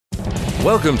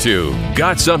Welcome to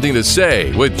Got Something to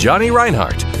Say with Johnny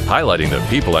Reinhardt, highlighting the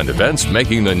people and events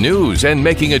making the news and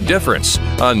making a difference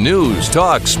on News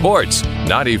Talk Sports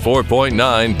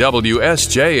 94.9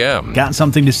 WSJM. Got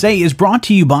Something to Say is brought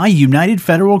to you by United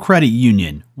Federal Credit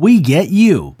Union. We get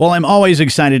you. Well, I'm always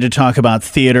excited to talk about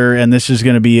theater, and this is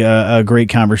going to be a great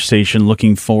conversation.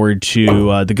 Looking forward to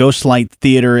the Ghostlight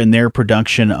Theater and their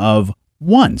production of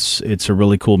Once. It's a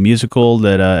really cool musical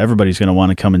that everybody's going to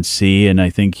want to come and see, and I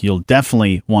think you'll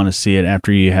definitely want to see it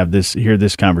after you hear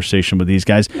this conversation with these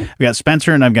guys. I've got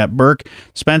Spencer and I've got Burke.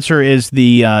 Spencer is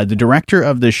the director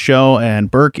of the show,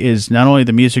 and Burke is not only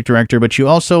the music director, but you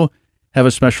also have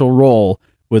a special role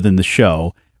within the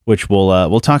show, which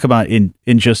we'll talk about in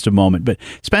just a moment. But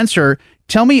Spencer,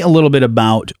 tell me a little bit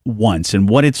about Once and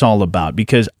what it's all about,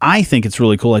 because I think it's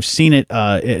really cool. I've seen it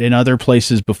in other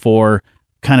places before,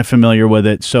 kind of familiar with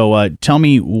it. So tell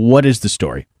me, what is the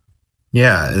story?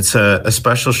 Yeah, it's a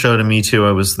special show to me too.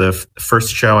 It was the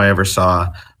first show I ever saw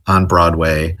on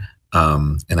Broadway,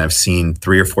 and I've seen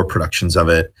 3 or 4 productions of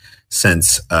it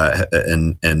since,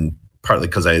 and partly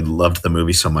because I loved the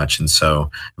movie so much, and so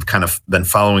I've kind of been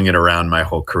following it around my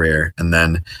whole career. And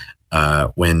then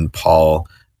when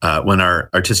our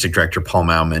artistic director Paul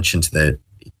Mao mentioned that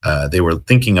they were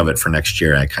thinking of it for next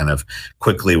year, I kind of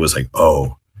quickly was like,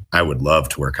 oh, I would love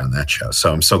to work on that show.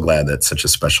 So I'm so glad that such a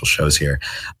special show's here.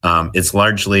 It's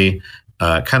largely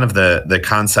kind of the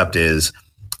concept is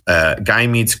guy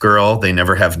meets girl. They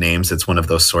never have names. It's one of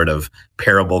those sort of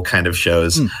parable kind of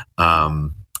shows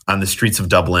on the streets of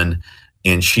Dublin.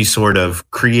 And she sort of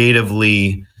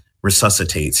creatively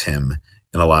resuscitates him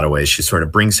in a lot of ways. She sort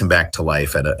of brings him back to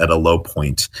life at a low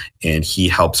point, and he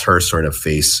helps her sort of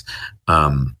face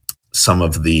some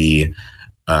of the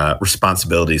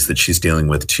responsibilities that she's dealing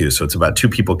with too. So it's about 2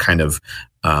 people kind of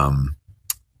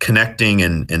connecting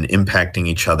and impacting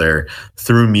each other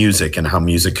through music, and how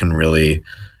music can really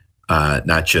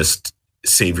not just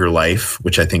save your life,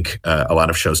 which I think a lot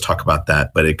of shows talk about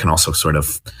that, but it can also sort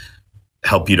of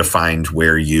help you to find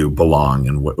where you belong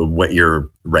and what your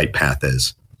right path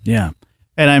is. Yeah.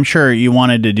 And I'm sure you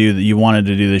wanted to do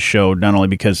this show not only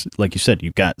because, like you said,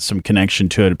 you've got some connection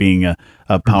to it being a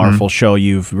powerful show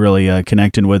you've really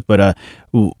connected with, but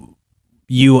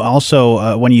you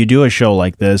also, when you do a show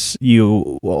like this,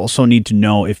 you also need to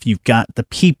know if you've got the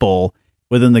people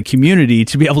within the community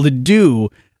to be able to do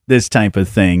this type of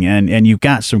thing, and you've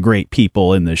got some great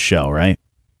people in this show, right?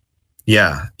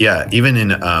 Yeah. Even in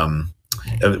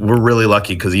we're really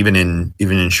lucky because even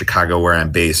in Chicago, where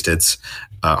I'm based, it's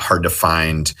hard to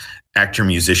find actor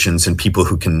musicians and people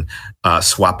who can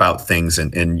swap out things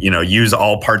and use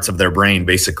all parts of their brain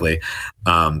basically.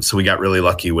 So we got really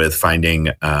lucky with finding.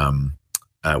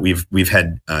 We've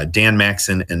had Dan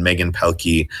Maxon and Megan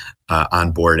Pelkey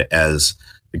on board as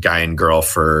the guy and girl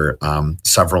for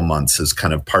several months as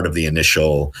kind of part of the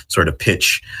initial sort of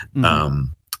pitch.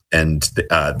 And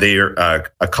they are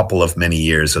a couple of many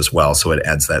years as well. So it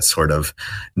adds that sort of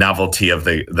novelty of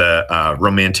the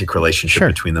romantic relationship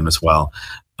between them as well.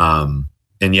 And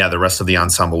yeah, the rest of the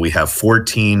ensemble, we have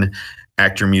 14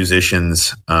 actor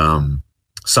musicians.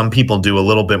 Some people do a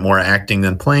little bit more acting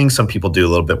than playing. Some people do a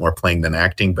little bit more playing than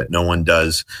acting, but no one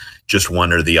does just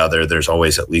one or the other. There's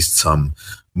always at least some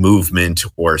movement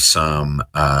or some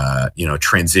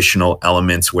transitional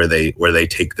elements where they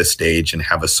take the stage and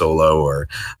have a solo or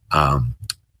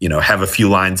have a few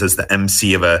lines as the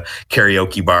MC of a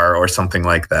karaoke bar or something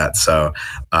like that. So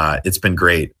it's been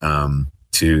great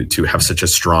to have such a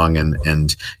strong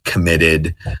and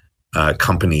committed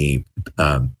company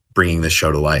bringing this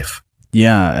show to life.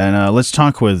 Yeah, and let's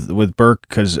talk with Burke,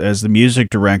 because as the music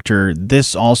director,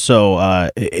 this also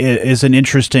is an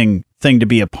interesting thing to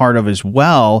be a part of as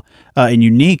well, and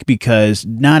unique because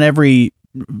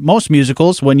most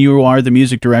musicals, when you are the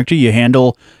music director, you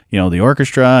handle the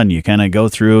orchestra and you kind of go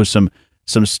through some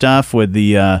stuff with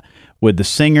the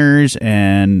singers,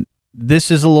 and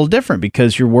this is a little different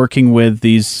because you're working with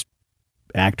these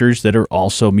actors that are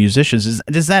also musicians.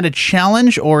 Is that a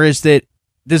challenge, or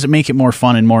does it make it more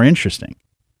fun and more interesting?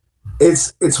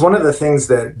 It's one of the things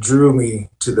that drew me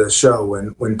to the show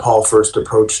when Paul first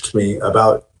approached me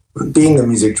about being the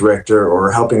music director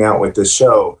or helping out with this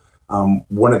show.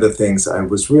 One of the things I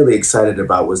was really excited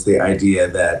about was the idea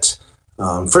that,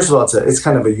 first of all, it's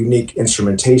kind of a unique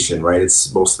instrumentation, right?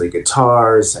 It's mostly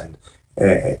guitars and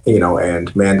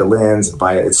mandolins, and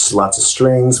it's lots of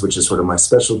strings, which is sort of my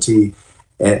specialty.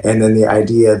 And then the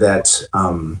idea that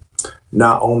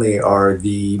not only are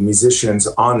the musicians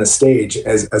on the stage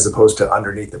as opposed to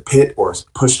underneath the pit or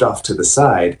pushed off to the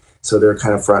side, so they're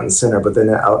kind of front and center, but then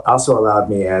it also allowed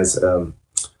me as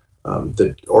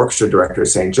the orchestra director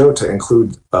saying, Joe, to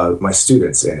include my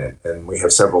students in it. And we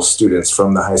have several students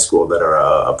from the high school that are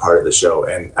a part of the show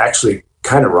and actually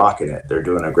kind of rocking it. They're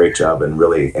doing a great job and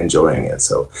really enjoying it.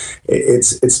 So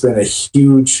it's been a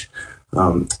huge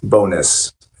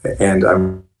bonus, and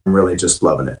I'm really just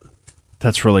loving it.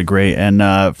 That's really great.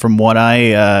 And from what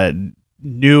I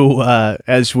knew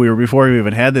before we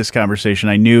even had this conversation,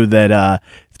 I knew that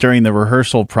during the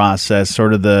rehearsal process,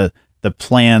 sort of the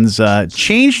plans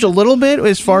changed a little bit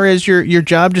as far as your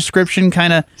job description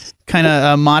kind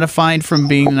of modified from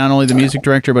being not only the music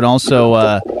director but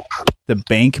also the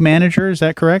bank manager. Is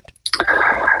that correct?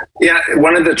 Yeah,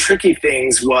 one of the tricky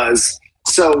things was,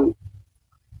 so,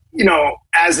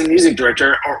 as a music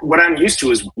director, what I'm used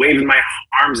to is waving my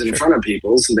arms in front of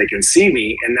people so they can see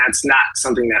me, and that's not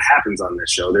something that happens on this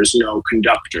show. There's no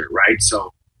conductor, right?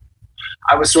 So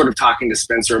I was sort of talking to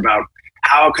Spencer about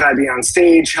how can I be on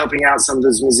stage, helping out some of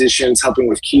those musicians, helping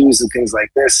with cues and things like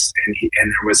this. And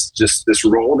there was just this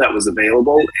role that was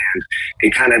available, and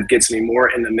it kind of gets me more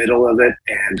in the middle of it.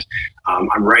 And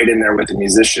I'm right in there with the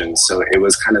musicians. So it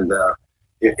was kind of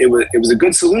it was a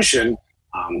good solution.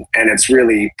 And it's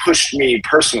really pushed me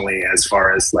personally as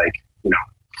far as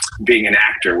being an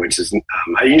actor, which is,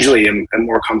 I usually am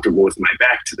more comfortable with my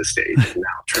back to the stage. And now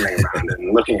turning around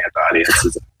and looking at the audience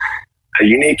is a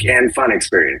unique and fun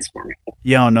experience for me.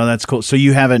 Yeah, no, that's cool. So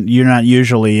you're not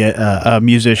usually a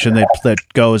musician that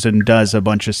goes and does a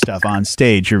bunch of stuff on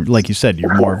stage. You're, like you said,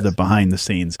 you're more of the behind the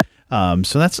scenes.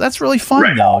 So that's really fun,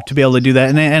 right, though, to be able to do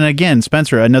that. And again,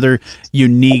 Spencer, another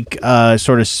unique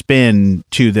sort of spin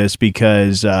to this,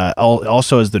 because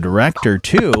also as the director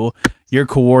too, you're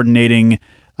coordinating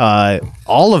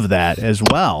all of that as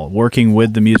well, working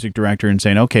with the music director and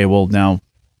saying, okay, well, now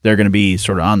they're going to be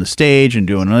sort of on the stage and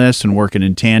doing this and working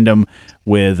in tandem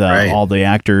with right, all the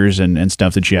actors and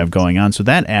stuff that you have going on. So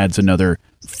that adds another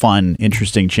fun,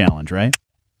 interesting challenge, right?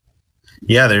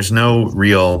 Yeah, there's no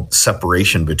real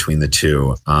separation between the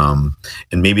two. And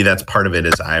maybe that's part of it,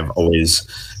 is I've always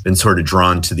been sort of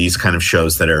drawn to these kind of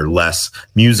shows that are less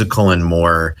musical and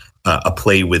more a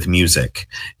play with music.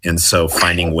 And so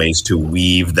finding ways to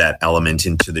weave that element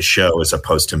into the show as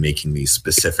opposed to making these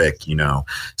specific,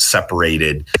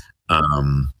 separated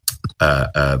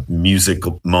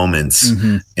musical moments,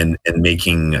 mm-hmm, and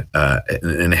making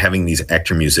and having these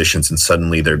actor musicians, and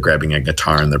suddenly they're grabbing a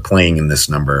guitar and they're playing in this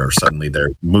number, or suddenly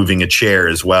they're moving a chair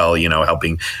as well,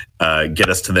 helping get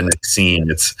us to the next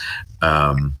scene. It's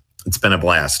been a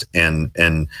blast, and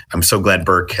I'm so glad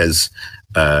Burke has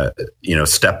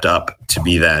stepped up to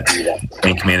be that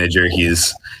bank manager.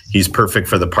 He's perfect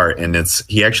for the part, and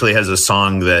he actually has a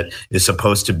song that is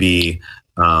supposed to be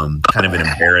kind of an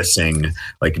embarrassing,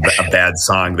 like a bad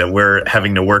song that we're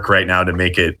having to work right now to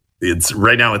make it.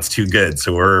 Right now it's too good,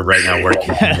 so we're right now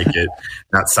working to make it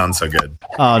not sound so good.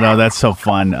 Oh no, that's so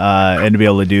fun, and to be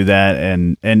able to do that,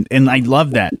 and I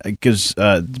love that, because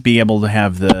to be able to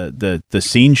have the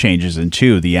scene changes in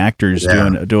too, the actors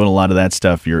doing a lot of that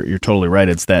stuff. You're totally right.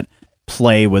 It's that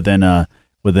play with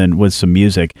some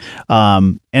music,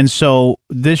 and so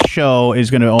this show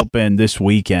is going to open this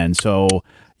weekend. So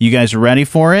you guys are ready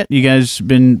for it? You guys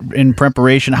been in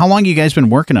preparation? How long have you guys been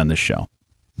working on this show?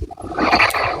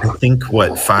 I think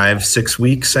 5-6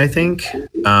 weeks. I think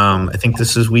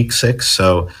this is week 6.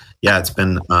 So yeah, it's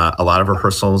been a lot of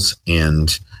rehearsals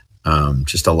and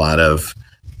just a lot of.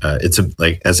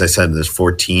 As I said, there's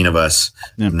 14 of us,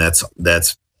 and that's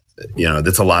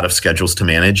a lot of schedules to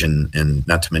manage, and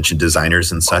not to mention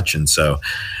designers and such. And so,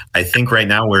 I think right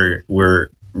now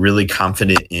we're really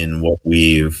confident in what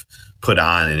we've put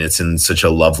on, and it's in such a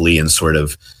lovely and sort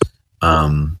of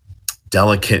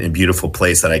delicate and beautiful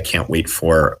place that I can't wait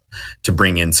to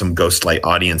bring in some Ghostlight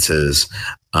audiences,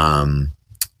 and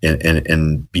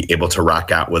be able to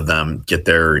rock out with them, get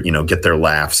their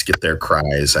laughs, get their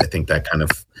cries. I think that kind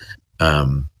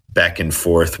of back and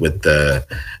forth with the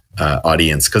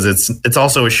audience, because it's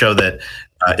also a show that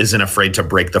isn't afraid to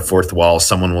break the fourth wall.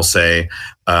 Someone will say,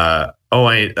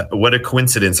 what a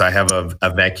coincidence, I have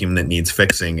a vacuum that needs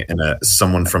fixing, and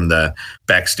someone from the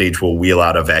backstage will wheel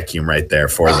out a vacuum right there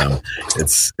for them.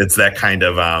 It's that kind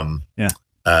of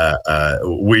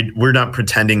we're not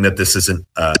pretending that this isn't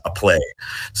a play.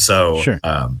 So sure.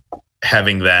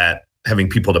 Having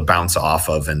people to bounce off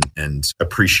of and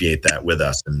appreciate that with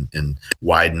us and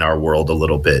widen our world a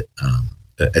little bit.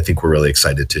 I think we're really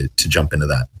excited to jump into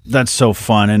that. That's so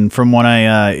fun. And from what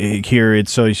I hear,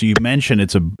 so you mentioned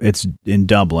it's in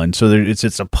Dublin, so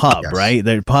it's a pub, yes, right?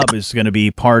 The pub is going to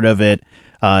be part of it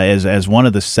as one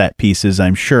of the set pieces,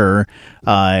 I'm sure.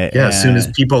 As soon as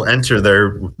people enter,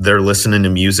 they're listening to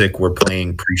music. We're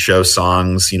playing pre-show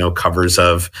songs, covers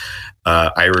of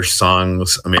Irish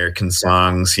songs, American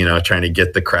songs, trying to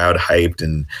get the crowd hyped,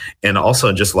 and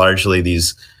also just largely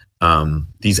these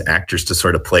actors to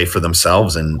sort of play for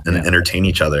themselves and entertain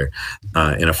each other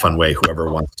in a fun way.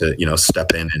 Whoever wants to,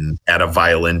 step in and add a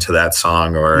violin to that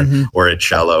song or a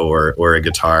cello or a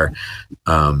guitar.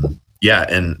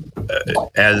 And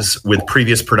as with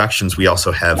previous productions, we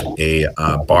also have a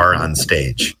bar on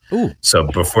stage. Ooh. So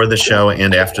before the show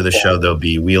and after the show, they'll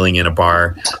be wheeling in a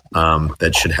bar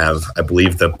that should have, I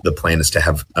believe the plan is to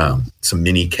have some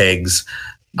mini kegs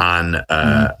on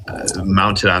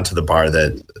mounted onto the bar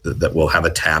that will have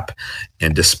a tap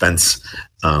and dispense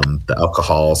the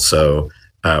alcohol. So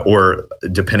or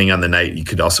depending on the night, you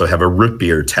could also have a root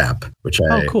beer tap, which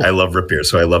cool. I love root beer,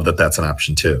 so I love that that's an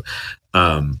option too.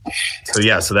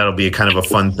 So that'll be a kind of a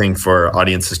fun thing for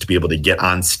audiences to be able to get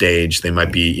on stage. They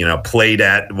might be, played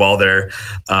at while they're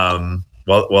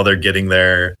getting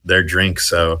their drink.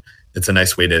 So it's a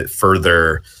nice way to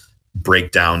further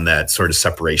break down that sort of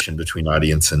separation between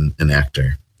audience and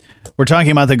actor. We're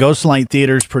talking about the Ghostlight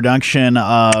Theater's production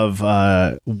of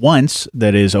Once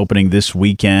that is opening this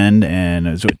weekend,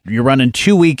 and you're running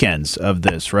 2 weekends of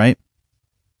this, right?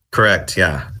 Correct.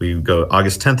 Yeah, we go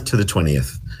August 10th to the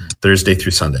 20th, Thursday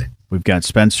through Sunday. We've got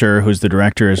Spencer, who's the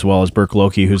director, as well as Burke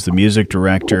Loki, who's the music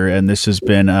director, and this has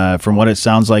been, from what it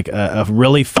sounds like, a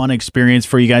really fun experience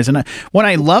for you guys. And what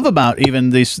I love about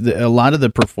even a lot of the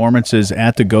performances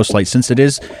at the Ghostlight, since it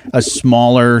is a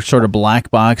smaller sort of black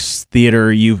box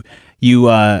theater, you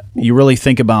really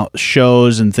think about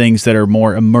shows and things that are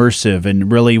more immersive,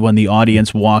 and really when the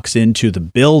audience walks into the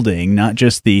building, not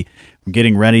just the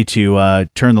getting ready to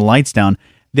turn the lights down,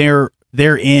 they're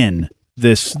in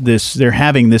they're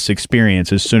having this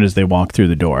experience as soon as they walk through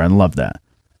the door. I love that.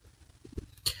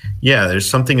 Yeah, there's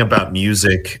something about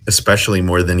music, especially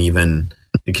more than even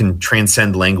it can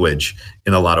transcend language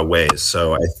in a lot of ways.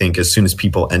 So I think as soon as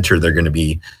people enter, they're going to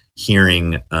be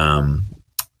hearing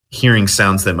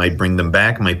sounds that might bring them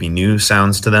back, might be new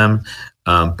sounds to them,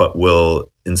 but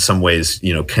will in some ways,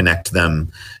 connect.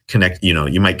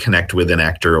 You might connect with an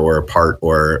actor or a part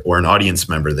or an audience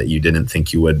member that you didn't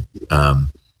think you would.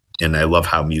 And I love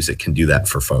how music can do that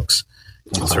for folks.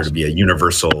 It can sort of be a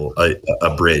universal,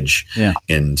 a bridge. Yeah.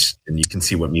 And you can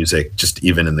see what music, just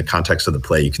even in the context of the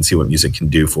play, you can see what music can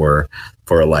do for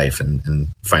a life and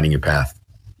finding your path.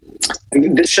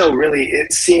 And this show really,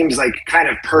 it seems like kind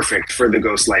of perfect for the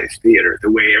Ghostlight Theater,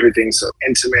 the way everything's so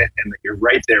intimate and that you're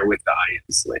right there with the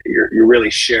audience. Like you're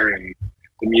really sharing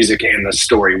the music and the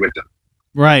story with them.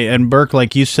 Right. And Burke,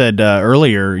 like you said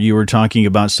earlier, you were talking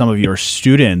about some of your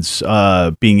students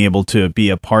being able to be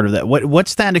a part of that.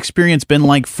 What's that experience been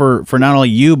like for not only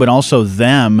you, but also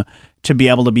them to be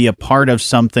able to be a part of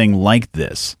something like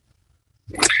this?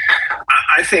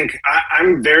 I think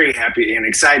I'm very happy and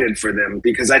excited for them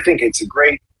because I think it's a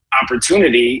great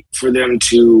opportunity for them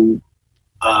to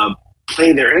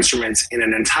play their instruments in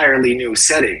an entirely new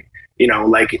setting.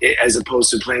 Like as opposed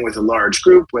to playing with a large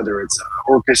group, whether it's an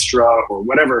orchestra or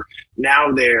whatever,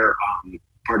 now they're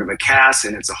part of a cast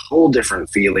and it's a whole different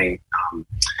feeling.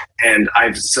 And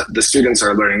the students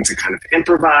are learning to kind of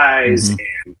improvise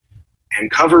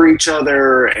and cover each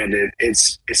other. And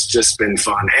it's just been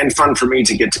fun for me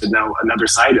to get to know another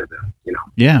side of them,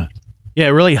 Yeah. Yeah,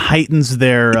 it really heightens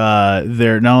their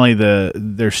not only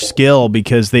their skill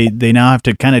because they now have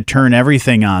to kind of turn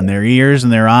everything on, their ears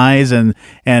and their eyes and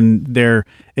their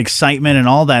excitement and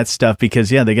all that stuff because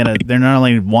they're not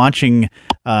only watching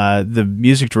the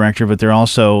music director, but they're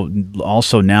also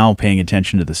now paying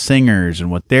attention to the singers and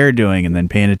what they're doing, and then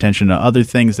paying attention to other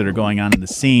things that are going on in the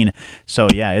scene. So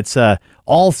yeah, it's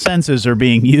all senses are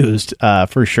being used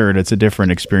for sure, and it's a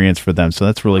different experience for them. So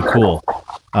that's really cool.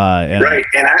 Right,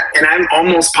 and I'm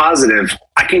almost positive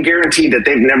I can guarantee that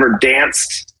they've never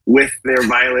danced with their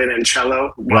violin and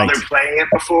cello while they're playing it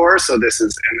before. So and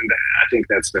I think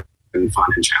that's been fun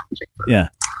and challenging. Yeah.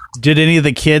 Did any of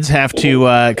the kids have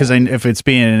to? Because if it's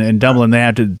being in Dublin, they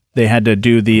had to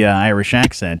do the Irish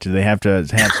accent. Do they have to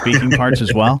have speaking parts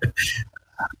as well?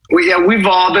 Well, we've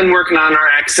all been working on our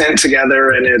accent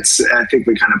together, and I think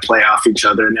we kind of play off each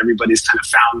other, and everybody's kind of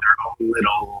found their own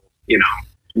little,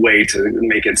 way to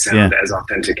make it sound as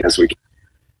authentic as we can.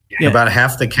 Yeah. About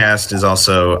half the cast is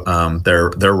also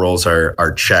their roles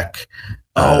are Czech.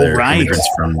 They're immigrants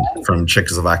from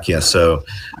Czechoslovakia, so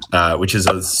which is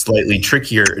a slightly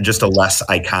trickier, just a less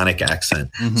iconic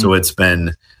accent. Mm-hmm. So it's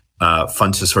been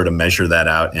fun to sort of measure that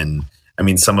out. And I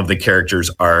mean, some of the characters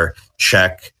are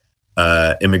Czech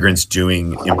immigrants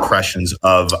doing impressions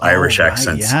of Irish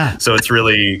accents. Yeah. So it's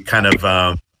really kind of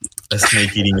a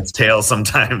snake eating its tail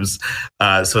sometimes.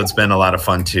 So it's been a lot of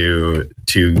fun to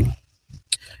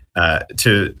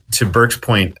to Burke's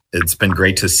point, it's been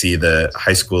great to see the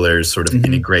high schoolers sort of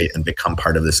integrate and become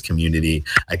part of this community.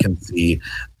 I can see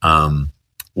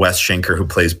Wes Schenker, who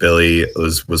plays Billy,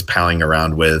 was palling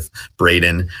around with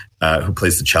Braden, who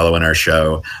plays the cello in our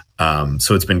show.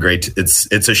 So it's been great.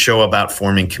 It's a show about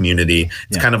forming community.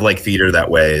 It's kind of like theater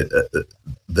that way.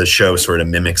 The show sort of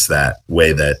mimics that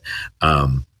way that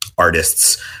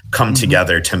artists come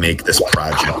together to make this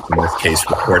project. In this case,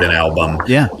 record an album.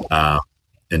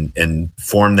 And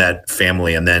form that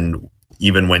family. And then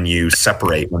even when you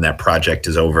separate, when that project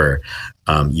is over,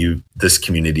 this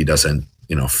community doesn't,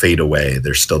 fade away.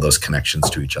 There's still those connections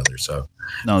to each other. So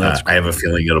I have a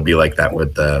feeling it'll be like that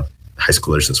with the high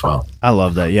schoolers as well. I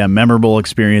love that. Yeah. Memorable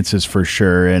experiences for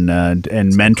sure. And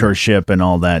mentorship and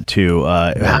all that too.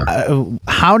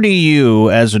 How do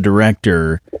you, as a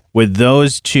director, with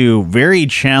those two very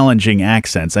challenging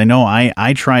accents, I know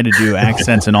I try to do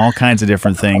accents and all kinds of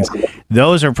different things.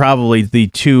 Those are probably the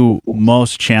two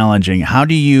most challenging. What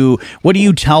do you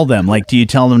tell them? Like, do you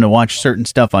tell them to watch certain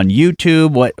stuff on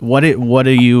YouTube? What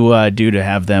do you do to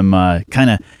have them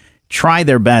kind of try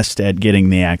their best at getting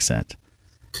the accent?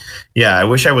 Yeah, I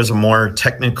wish I was a more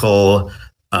technical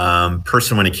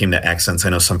person when it came to accents. I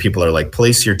know some people are like,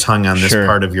 place your tongue on this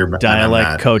part of your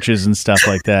dialect coaches and stuff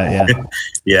like that. Yeah.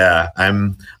 Yeah.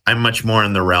 I'm much more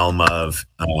in the realm of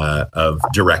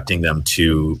directing them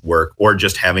to work, or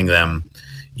just having them,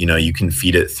 you can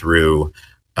feed it through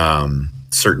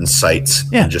certain sites.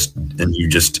 Yeah.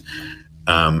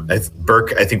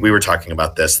 Burke, I think we were talking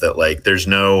about this, that like, there's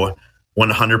no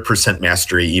 100%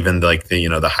 mastery, even like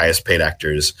the highest paid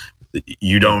actors.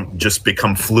 You don't just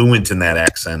become fluent in that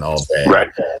accent all day,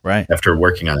 right? After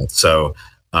working on it. So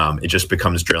it just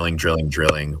becomes drilling.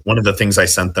 One of the things I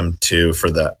sent them to for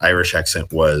the Irish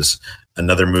accent was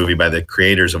another movie by the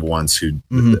creators of Once,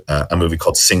 a movie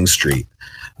called Sing Street,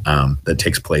 that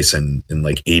takes place in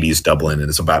like 80s Dublin, and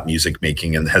it's about music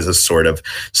making and has a sort of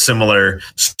similar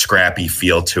scrappy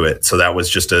feel to it. So that was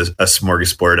just a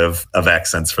smorgasbord of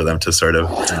accents for them to sort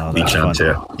of reach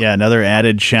onto. Yeah, another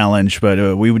added challenge,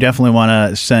 but we definitely want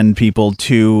to send people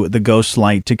to the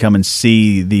Ghostlight to come and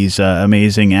see these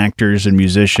amazing actors and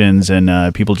musicians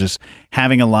and people just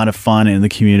having a lot of fun in the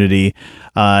community.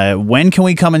 When can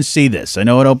we come and see this? I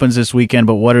know it opens this weekend,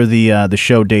 but what are the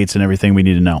show dates and everything we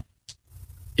need to know?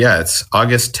 Yeah, it's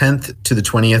August 10th to the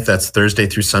 20th. That's Thursday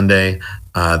through Sunday.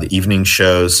 The evening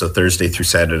shows, so Thursday through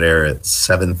Saturday, are at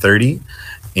 7:30,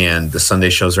 and the Sunday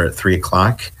shows are at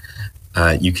 3:00.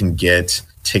 You can get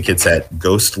tickets at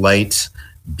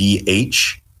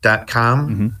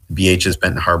ghostlightbh.com. BH is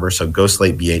Benton Harbor, so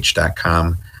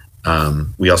ghostlightbh.com.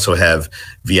 We also have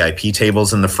VIP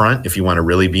tables in the front if you want to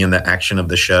really be in the action of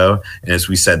the show. And as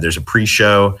we said, there's a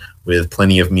pre-show with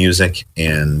plenty of music,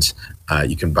 and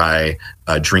you can buy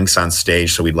drinks on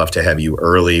stage. So we'd love to have you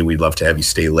early. We'd love to have you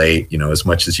stay late, as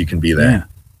much as you can be there. Yeah,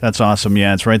 that's awesome.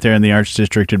 Yeah, it's right there in the Arts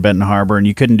District at Benton Harbor, and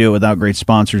you couldn't do it without great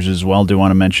sponsors as well. Do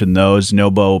want to mention those: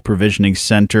 Nobo Provisioning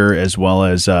Center, as well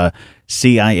as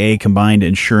CIA Combined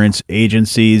Insurance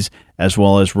Agencies, as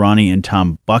well as Ronnie and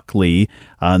Tom Buckley.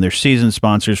 They're season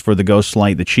sponsors for the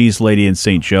Ghostlight, the Cheese Lady in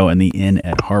St. Joe, and the Inn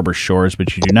at Harbor Shores.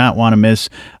 But you do not want to miss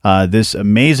this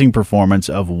amazing performance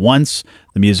of Once,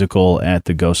 the musical at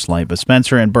the Ghostlight. But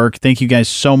Spencer and Burke, thank you guys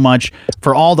so much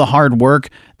for all the hard work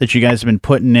that you guys have been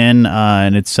putting in.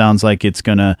 And it sounds like it's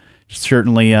going to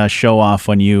certainly show off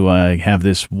when you have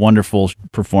this wonderful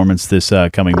performance this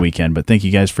coming weekend. But thank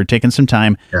you guys for taking some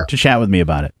time to chat with me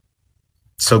about it.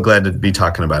 So glad to be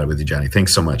talking about it with you, Johnny.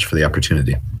 Thanks so much for the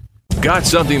opportunity. Got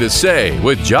Something to Say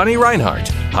with Johnny Reinhardt,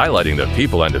 highlighting the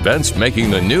people and events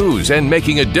making the news and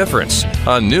making a difference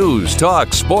on News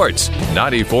Talk Sports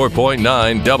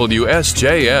 94.9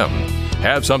 WSJM.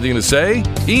 Have something to say?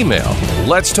 Email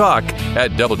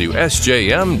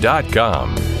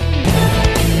letstalk@WSJM.com.